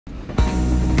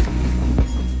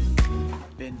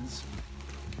bins.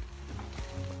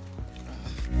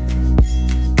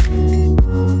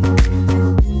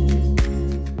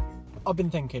 I've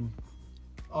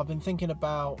been thinking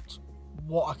about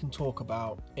what I can talk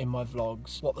about in my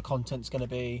vlogs, what the content's going to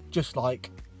be, just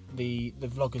like the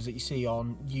vloggers that you see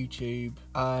on YouTube,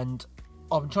 and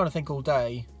I've been trying to think all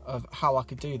day of how I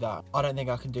could do that. I don't think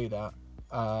I can do that,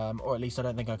 or at least I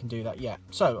don't think I can do that yet.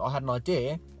 So I had an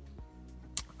idea,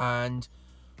 and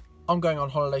I'm going on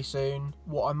holiday soon.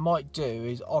 What I might do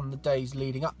is on the days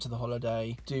leading up to the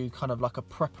holiday, do kind of like a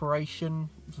preparation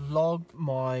vlog,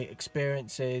 my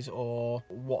experiences or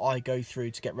what I go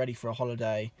through to get ready for a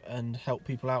holiday, and help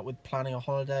people out with planning a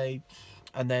holiday.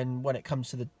 And then when it comes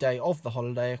to the day of the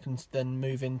holiday, I can then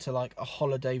move into like a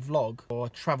holiday vlog or a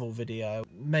travel video.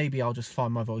 Maybe I'll just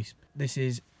find my voice. This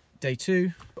is day 2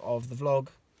 of the vlog.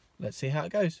 Let's see how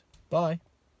it goes. Bye.